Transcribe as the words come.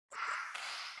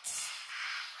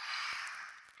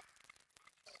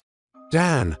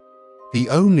Dan, the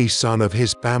only son of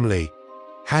his family,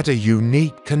 had a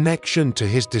unique connection to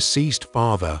his deceased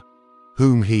father,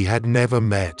 whom he had never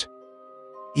met.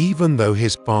 Even though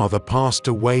his father passed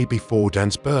away before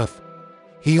Dan's birth,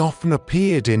 he often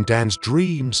appeared in Dan's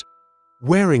dreams,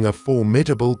 wearing a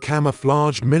formidable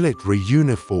camouflaged military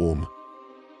uniform.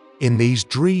 In these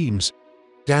dreams,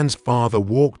 Dan's father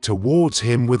walked towards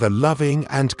him with a loving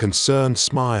and concerned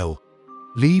smile,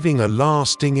 leaving a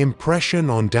lasting impression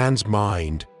on Dan's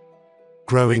mind.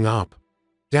 Growing up,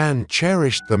 Dan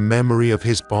cherished the memory of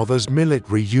his father's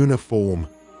military uniform,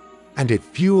 and it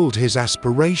fueled his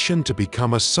aspiration to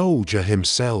become a soldier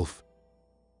himself.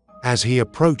 As he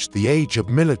approached the age of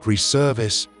military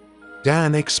service,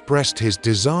 Dan expressed his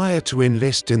desire to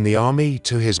enlist in the army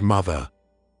to his mother.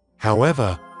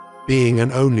 However, being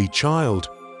an only child,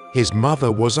 his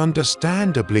mother was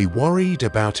understandably worried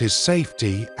about his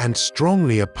safety and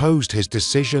strongly opposed his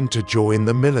decision to join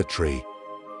the military.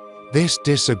 This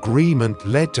disagreement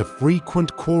led to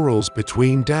frequent quarrels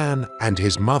between Dan and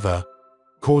his mother,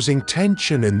 causing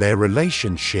tension in their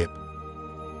relationship.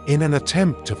 In an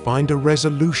attempt to find a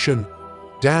resolution,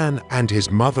 Dan and his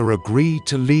mother agreed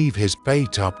to leave his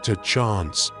fate up to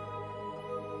chance.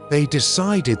 They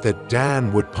decided that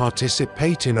Dan would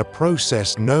participate in a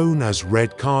process known as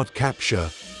red card capture,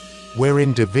 where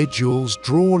individuals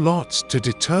draw lots to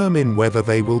determine whether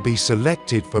they will be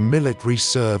selected for military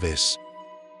service.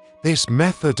 This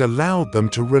method allowed them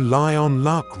to rely on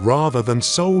luck rather than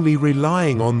solely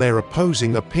relying on their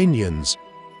opposing opinions.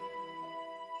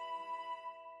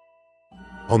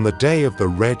 On the day of the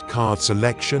red card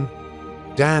selection,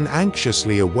 Dan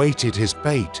anxiously awaited his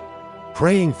fate,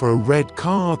 praying for a red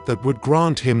card that would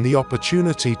grant him the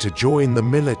opportunity to join the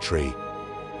military.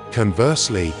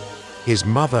 Conversely, his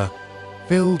mother,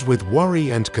 filled with worry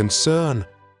and concern,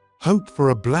 hoped for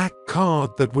a black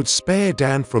card that would spare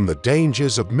Dan from the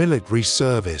dangers of military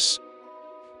service.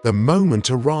 The moment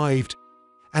arrived,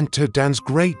 and to Dan's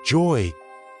great joy,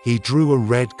 he drew a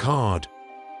red card.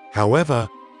 However,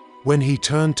 when he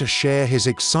turned to share his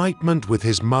excitement with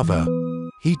his mother,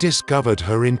 he discovered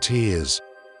her in tears.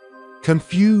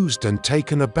 Confused and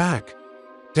taken aback,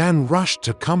 Dan rushed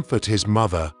to comfort his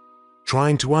mother,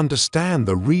 trying to understand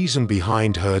the reason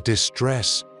behind her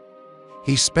distress.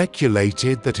 He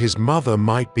speculated that his mother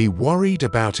might be worried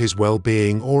about his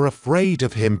well-being or afraid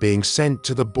of him being sent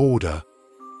to the border.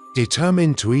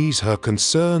 Determined to ease her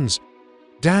concerns,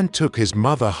 Dan took his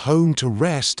mother home to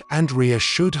rest and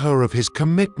reassured her of his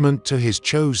commitment to his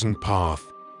chosen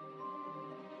path.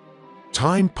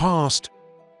 Time passed,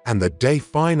 and the day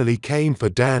finally came for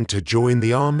Dan to join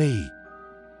the army.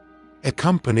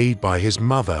 Accompanied by his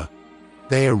mother,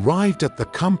 they arrived at the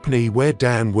company where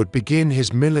Dan would begin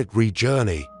his military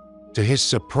journey. To his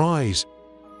surprise,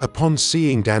 upon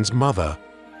seeing Dan's mother,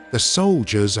 the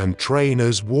soldiers and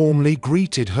trainers warmly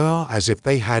greeted her as if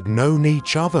they had known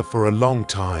each other for a long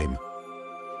time.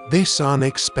 This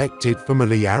unexpected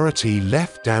familiarity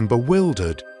left Dan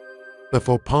bewildered.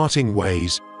 Before parting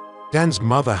ways, Dan's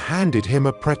mother handed him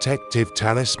a protective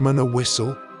talisman, a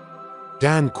whistle.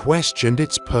 Dan questioned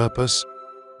its purpose,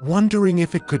 wondering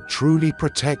if it could truly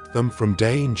protect them from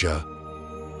danger.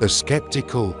 The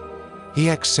skeptical, he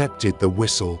accepted the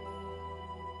whistle.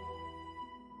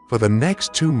 For the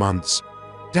next 2 months,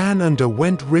 Dan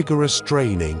underwent rigorous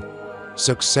training,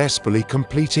 successfully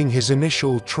completing his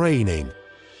initial training.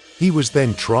 He was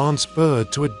then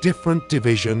transferred to a different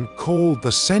division called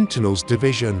the Sentinels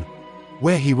Division,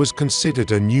 where he was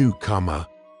considered a newcomer.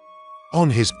 On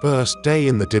his first day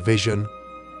in the division,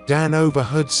 Dan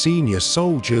overheard senior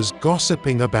soldiers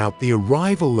gossiping about the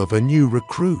arrival of a new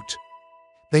recruit.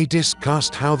 They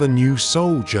discussed how the new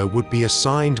soldier would be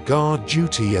assigned guard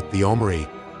duty at the Armory,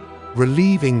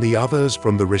 relieving the others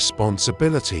from the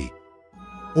responsibility.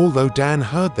 Although Dan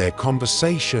heard their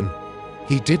conversation,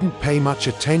 he didn't pay much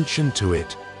attention to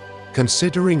it,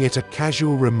 considering it a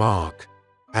casual remark.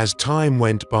 As time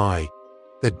went by,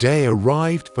 the day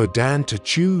arrived for Dan to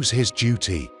choose his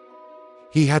duty.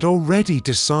 He had already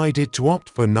decided to opt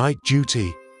for night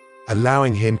duty,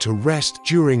 allowing him to rest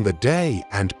during the day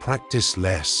and practice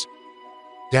less.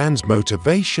 Dan's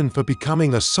motivation for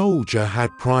becoming a soldier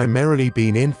had primarily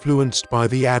been influenced by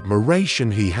the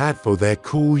admiration he had for their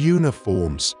cool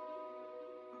uniforms.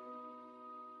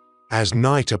 As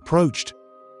night approached,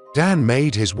 Dan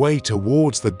made his way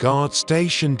towards the guard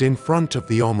stationed in front of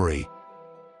the Armory.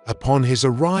 Upon his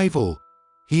arrival,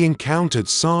 he encountered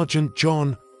Sergeant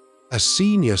John, a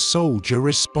senior soldier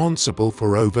responsible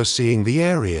for overseeing the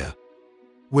area.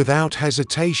 Without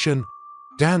hesitation,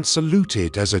 Dan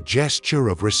saluted as a gesture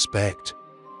of respect.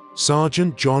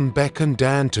 Sergeant John beckoned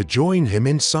Dan to join him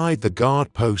inside the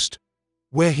guard post,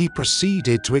 where he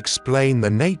proceeded to explain the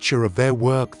nature of their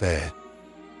work there.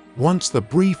 Once the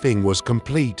briefing was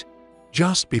complete,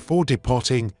 just before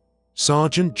departing,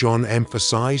 Sergeant John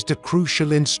emphasized a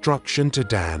crucial instruction to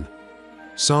Dan.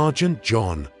 "Sergeant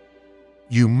John,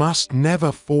 you must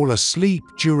never fall asleep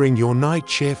during your night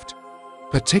shift,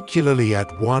 particularly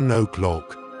at 1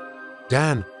 o'clock.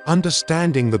 Dan,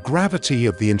 understanding the gravity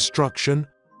of the instruction,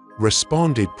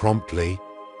 responded promptly,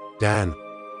 "Dan,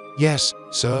 yes,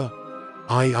 sir,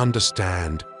 I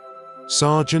understand."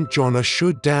 Sergeant John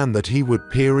assured Dan that he would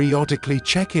periodically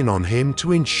check in on him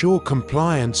to ensure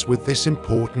compliance with this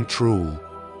important rule.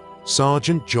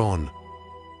 "Sergeant John,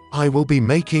 I will be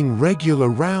making regular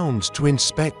rounds to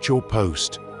inspect your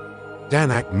post."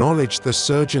 Dan acknowledged the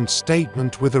sergeant's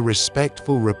statement with a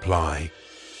respectful reply.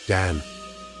 Dan,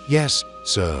 "Yes,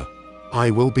 sir,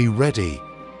 I will be ready."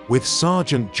 With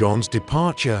Sergeant John's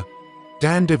departure,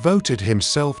 Dan devoted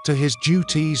himself to his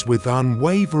duties with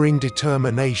unwavering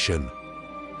determination.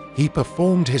 He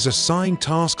performed his assigned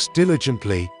tasks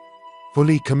diligently,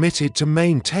 fully committed to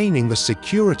maintaining the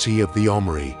security of the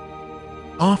Armory.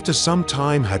 After some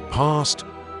time had passed,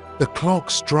 the clock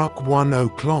struck 1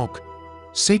 o'clock,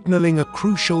 signaling a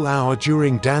crucial hour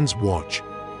during Dan's watch.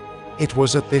 It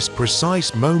was at this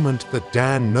precise moment that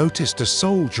Dan noticed a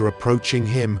soldier approaching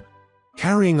him,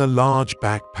 carrying a large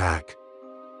backpack.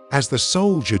 As the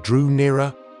soldier drew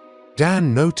nearer,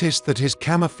 Dan noticed that his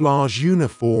camouflage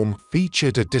uniform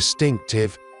featured a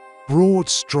distinctive,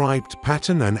 broad-striped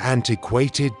pattern and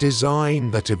antiquated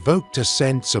design that evoked a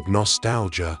sense of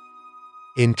nostalgia.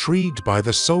 Intrigued by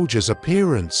the soldier's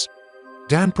appearance,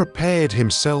 Dan prepared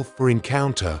himself for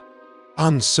encounter,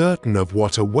 uncertain of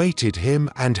what awaited him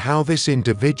and how this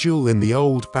individual in the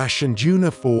old-fashioned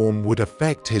uniform would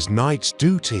affect his night's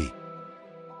duty.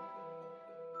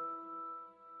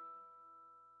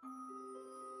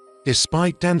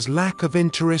 Despite Dan's lack of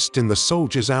interest in the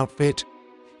soldier's outfit,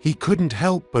 he couldn't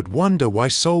help but wonder why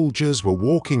soldiers were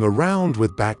walking around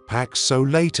with backpacks so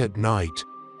late at night.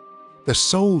 The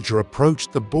soldier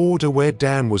approached the border where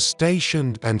Dan was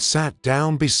stationed and sat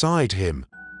down beside him.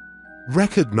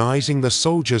 Recognizing the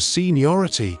soldier's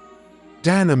seniority,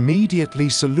 Dan immediately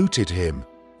saluted him.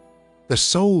 The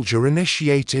soldier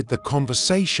initiated the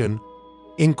conversation,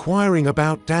 inquiring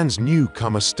about Dan's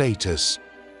newcomer status.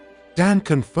 Dan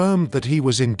confirmed that he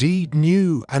was indeed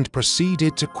new and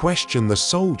proceeded to question the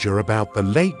soldier about the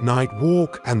late-night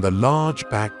walk and the large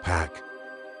backpack.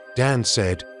 Dan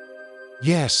said,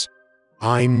 "Yes,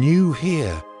 I'm new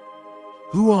here.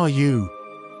 Who are you?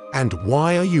 And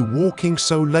why are you walking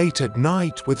so late at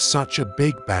night with such a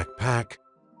big backpack?"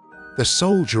 The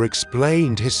soldier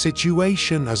explained his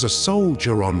situation as a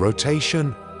soldier on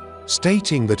rotation,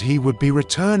 stating that he would be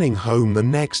returning home the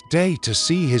next day to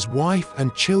see his wife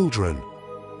and children.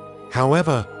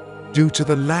 However, due to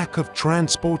the lack of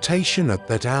transportation at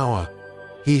that hour,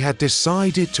 he had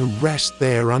decided to rest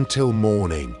there until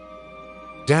morning.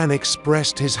 Dan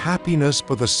expressed his happiness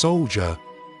for the soldier,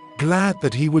 glad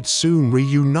that he would soon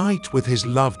reunite with his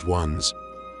loved ones.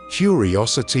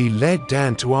 Curiosity led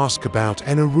Dan to ask about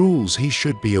any rules he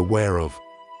should be aware of.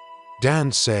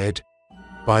 Dan said,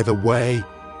 "By the way,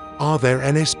 are there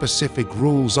any specific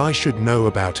rules I should know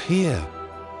about here?"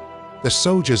 The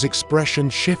soldier's expression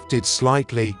shifted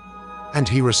slightly, and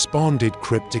he responded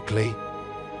cryptically.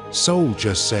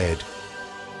 Soldier said,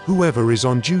 "Whoever is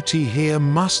on duty here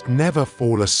must never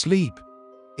fall asleep,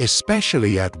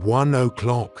 especially at 1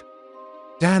 o'clock."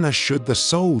 Dan assured the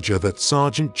soldier that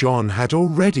Sergeant John had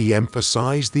already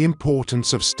emphasized the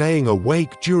importance of staying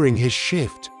awake during his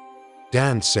shift.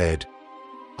 Dan said,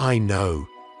 "I know.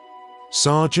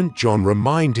 Sergeant John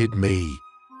reminded me."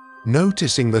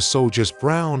 Noticing the soldier's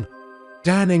frown,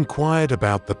 Dan inquired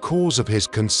about the cause of his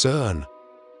concern.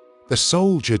 The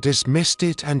soldier dismissed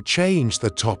it and changed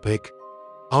the topic,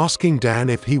 asking Dan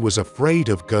if he was afraid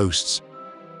of ghosts.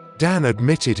 Dan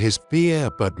admitted his fear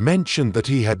but mentioned that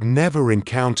he had never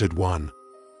encountered one.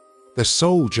 The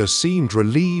soldier seemed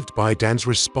relieved by Dan's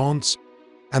response,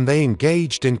 and they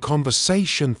engaged in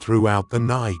conversation throughout the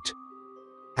night.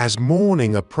 As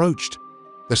morning approached,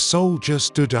 the soldier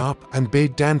stood up and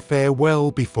bid Dan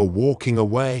farewell before walking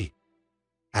away.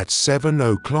 At 7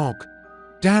 o'clock,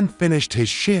 Dan finished his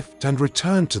shift and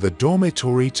returned to the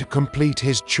dormitory to complete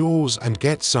his chores and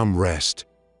get some rest.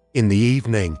 In the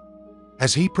evening,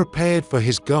 as he prepared for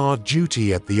his guard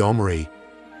duty at the Armory,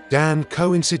 Dan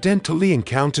coincidentally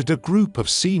encountered a group of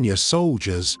senior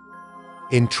soldiers.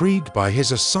 Intrigued by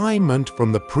his assignment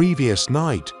from the previous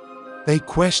night, they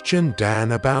questioned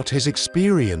Dan about his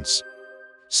experience.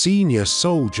 Senior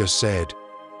soldier said,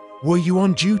 "Were you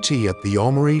on duty at the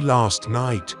Armory last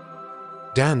night?"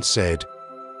 Dan said,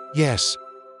 Yes,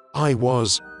 I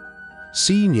was.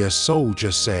 Senior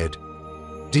soldier said.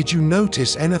 Did you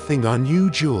notice anything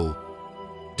unusual?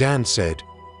 Dan said.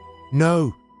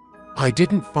 No, I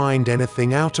didn't find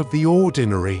anything out of the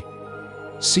ordinary.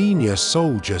 Senior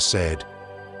soldier said.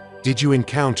 Did you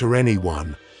encounter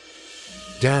anyone?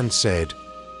 Dan said.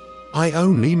 I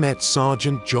only met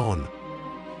Sergeant John.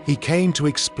 He came to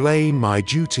explain my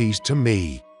duties to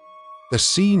me. The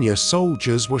senior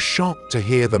soldiers were shocked to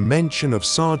hear the mention of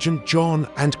Sergeant John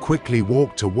and quickly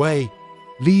walked away,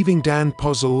 leaving Dan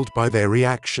puzzled by their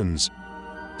reactions.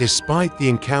 Despite the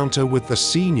encounter with the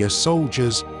senior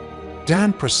soldiers,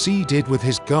 Dan proceeded with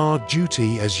his guard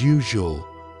duty as usual.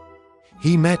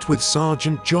 He met with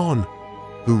Sergeant John,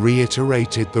 who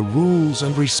reiterated the rules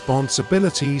and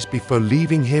responsibilities before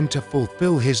leaving him to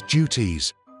fulfill his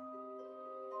duties.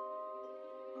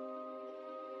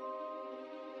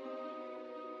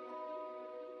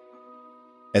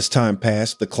 As time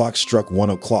passed, the clock struck 1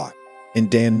 o'clock,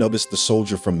 and Dan noticed the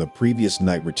soldier from the previous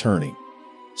night returning,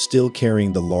 still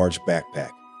carrying the large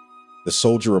backpack. The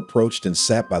soldier approached and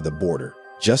sat by the border,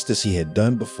 just as he had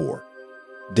done before.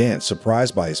 Dan,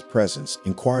 surprised by his presence,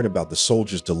 inquired about the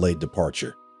soldier's delayed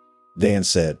departure. Dan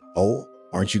said, "Oh,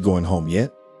 aren't you going home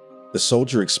yet?" The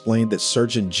soldier explained that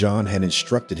Sergeant John had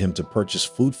instructed him to purchase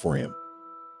food for him.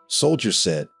 Soldier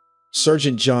said,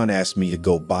 "Sergeant John asked me to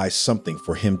go buy something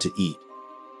for him to eat."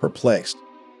 Perplexed,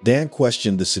 Dan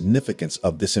questioned the significance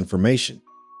of this information.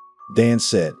 Dan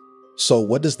said, "So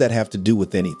what does that have to do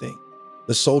with anything?"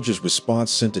 The soldier's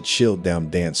response sent a chill down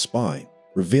Dan's spine,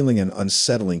 revealing an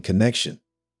unsettling connection.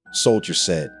 Soldier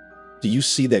said, "Do you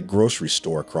see that grocery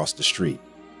store across the street?"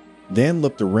 Dan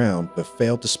looked around but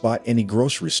failed to spot any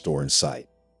grocery store in sight.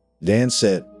 Dan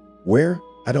said, "Where?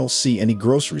 I don't see any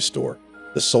grocery store."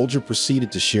 The soldier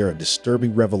proceeded to share a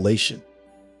disturbing revelation.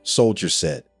 Soldier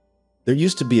said, "There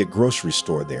used to be a grocery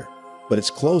store there, but it's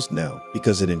closed now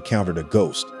because it encountered a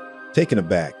ghost." Taken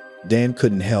aback, Dan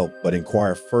couldn't help but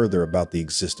inquire further about the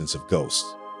existence of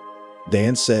ghosts.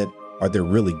 Dan said, "Are there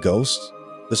really ghosts?"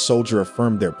 The soldier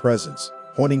affirmed their presence,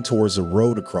 pointing towards a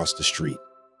road across the street.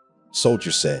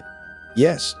 Soldier said,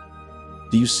 "Yes.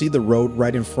 Do you see the road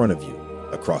right in front of you,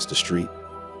 across the street?"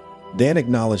 Dan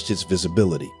acknowledged its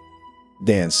visibility.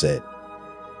 Dan said,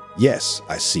 "Yes,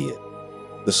 I see it."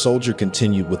 The soldier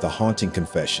continued with a haunting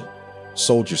confession.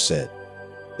 Soldier said,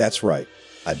 "That's right.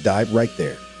 I died right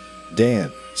there."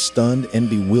 Dan, stunned and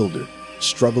bewildered,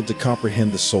 struggled to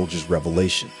comprehend the soldier's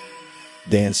revelation.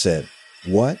 Dan said,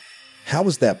 "What? How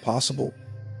is that possible?"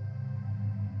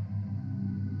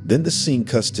 Then the scene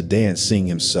cuts to Dan seeing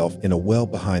himself in a well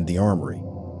behind the armory.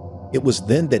 It was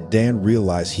then that Dan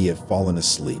realized he had fallen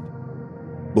asleep.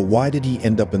 But why did he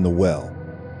end up in the well?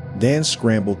 Dan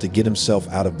scrambled to get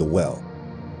himself out of the well,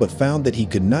 but found that he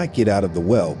could not get out of the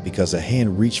well because a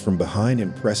hand reached from behind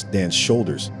and pressed Dan's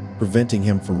shoulders, preventing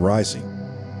him from rising.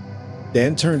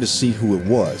 Dan turned to see who it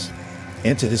was,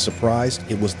 and to his surprise,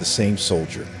 it was the same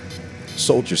soldier.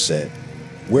 Soldier said,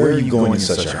 "Where are you going in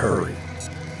such a hurry?"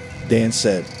 Dan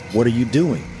said, "What are you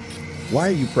doing? Why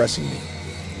are you pressing me?"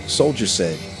 Soldier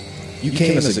said, "You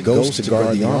came as a ghost to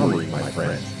guard the armory, my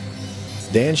friend."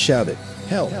 Dan shouted,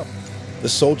 "Help!" The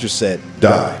soldier said,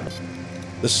 "Die!"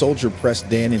 The soldier pressed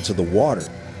Dan into the water,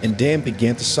 and Dan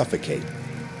began to suffocate.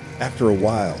 After a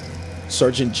while,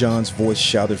 Sergeant John's voice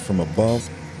shouted from above,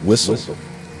 "Whistle."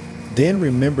 Dan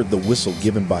remembered the whistle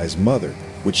given by his mother,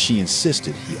 which she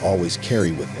insisted he always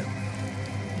carry with him.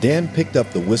 Dan picked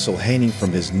up the whistle hanging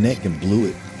from his neck and blew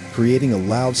it, creating a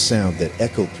loud sound that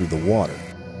echoed through the water.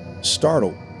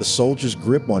 Startled, the soldier's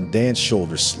grip on Dan's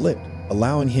shoulder slipped,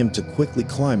 allowing him to quickly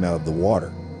climb out of the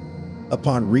water.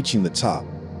 Upon reaching the top,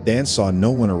 Dan saw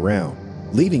no one around,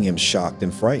 leaving him shocked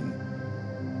and frightened.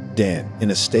 Dan,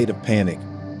 in a state of panic,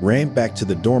 ran back to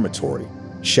the dormitory,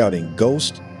 shouting,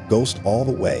 "Ghost, ghost all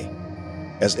the way."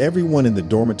 As everyone in the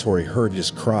dormitory heard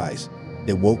his cries,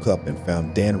 they woke up and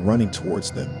found Dan running towards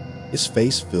them, his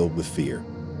face filled with fear.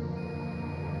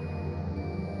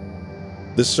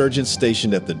 The surgeon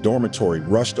stationed at the dormitory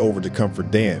rushed over to comfort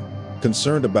Dan.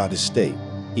 Concerned about his state,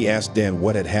 he asked Dan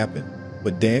what had happened,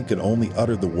 but Dan could only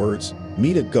utter the words,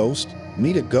 "Meet a ghost,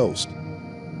 meet a ghost."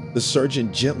 The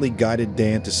surgeon gently guided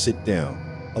Dan to sit down,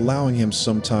 allowing him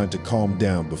some time to calm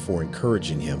down before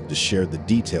encouraging him to share the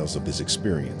details of his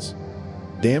experience.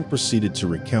 Dan proceeded to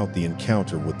recount the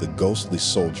encounter with the ghostly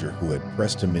soldier who had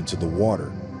pressed him into the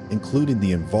water, including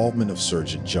the involvement of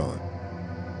Sergeant John.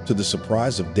 To the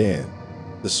surprise of Dan,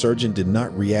 the surgeon did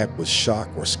not react with shock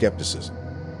or skepticism.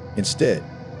 Instead,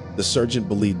 the surgeon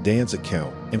believed Dan's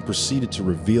account and proceeded to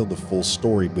reveal the full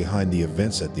story behind the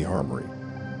events at the armory.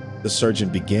 The surgeon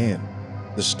began,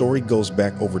 The story goes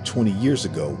back over 20 years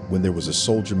ago when there was a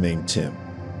soldier named Tim.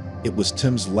 It was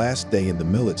Tim's last day in the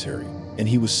military, and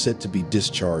he was set to be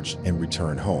discharged and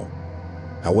return home.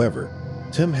 However,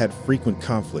 Tim had frequent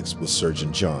conflicts with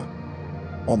Sergeant John.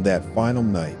 On that final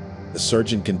night, the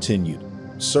sergeant continued,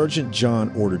 Sergeant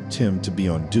John ordered Tim to be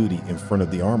on duty in front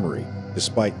of the armory,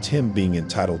 despite Tim being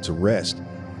entitled to rest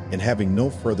and having no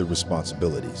further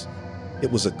responsibilities.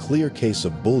 It was a clear case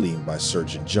of bullying by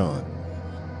Sergeant John.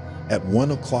 At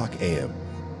 1:00 a.m.,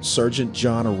 Sergeant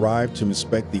John arrived to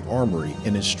inspect the armory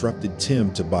and instructed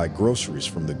Tim to buy groceries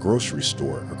from the grocery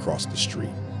store across the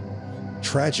street.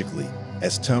 Tragically,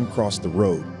 as Tim crossed the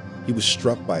road, he was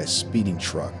struck by a speeding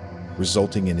truck,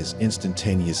 resulting in his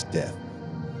instantaneous death.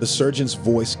 The sergeant's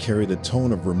voice carried a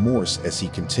tone of remorse as he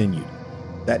continued.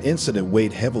 That incident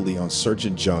weighed heavily on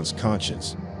Sergeant John's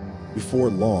conscience. Before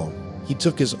long, he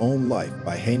took his own life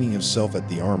by hanging himself at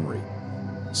the armory.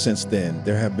 Since then,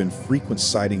 there have been frequent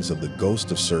sightings of the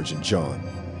ghost of Sergeant John,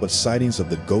 but sightings of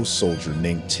the ghost soldier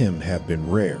named Tim have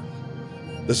been rare.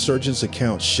 The sergeant's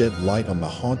account shed light on the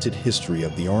haunted history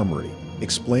of the armory,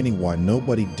 explaining why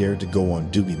nobody dared to go on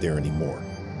duty there anymore.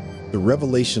 The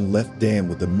revelation left Dan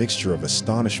with a mixture of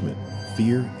astonishment,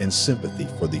 fear, and sympathy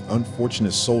for the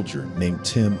unfortunate soldier named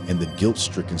Tim and the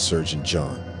guilt-stricken Sergeant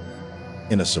John.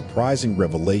 In a surprising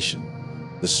revelation,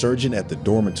 the surgeon at the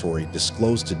dormitory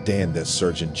disclosed to Dan that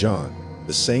Sergeant John,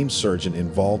 the same surgeon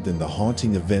involved in the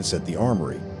haunting events at the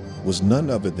armory, was none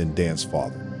other than Dan's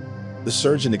father. The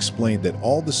surgeon explained that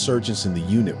all the surgeons in the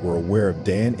unit were aware of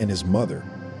Dan and his mother,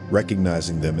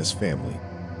 recognizing them as family.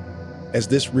 As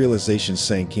this realization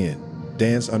sank in,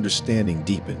 Dan's understanding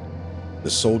deepened. The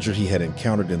soldier he had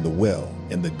encountered in the well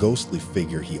and the ghostly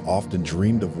figure he often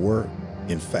dreamed of were,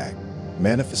 in fact,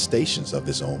 manifestations of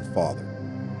his own father.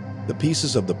 The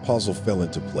pieces of the puzzle fell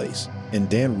into place, and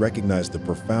Dan recognized the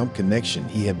profound connection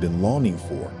he had been longing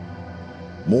for.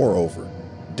 Moreover,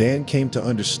 Dan came to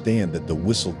understand that the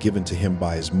whistle given to him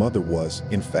by his mother was,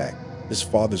 in fact, his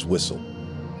father's whistle.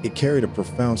 It carried a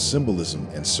profound symbolism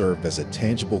and served as a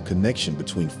tangible connection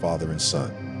between father and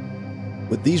son.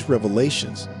 With these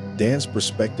revelations, Dan's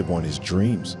perspective on his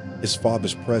dreams, his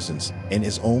father's presence, and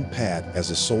his own path as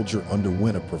a soldier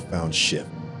underwent a profound shift.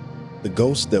 The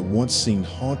ghosts that once seemed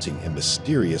haunting and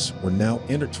mysterious were now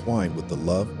intertwined with the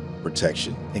love,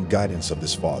 protection, and guidance of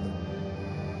his father.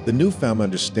 The newfound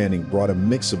understanding brought a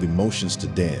mix of emotions to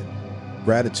Dan: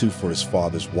 gratitude for his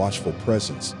father's watchful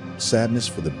presence, sadness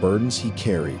for the burdens he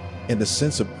carried, and a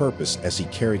sense of purpose as he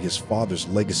carried his father's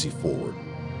legacy forward.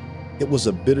 It was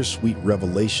a bittersweet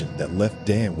revelation that left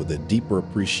Dan with a deeper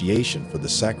appreciation for the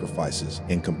sacrifices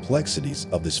and complexities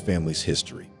of his family's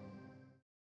history.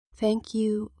 Thank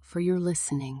you for your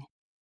listening.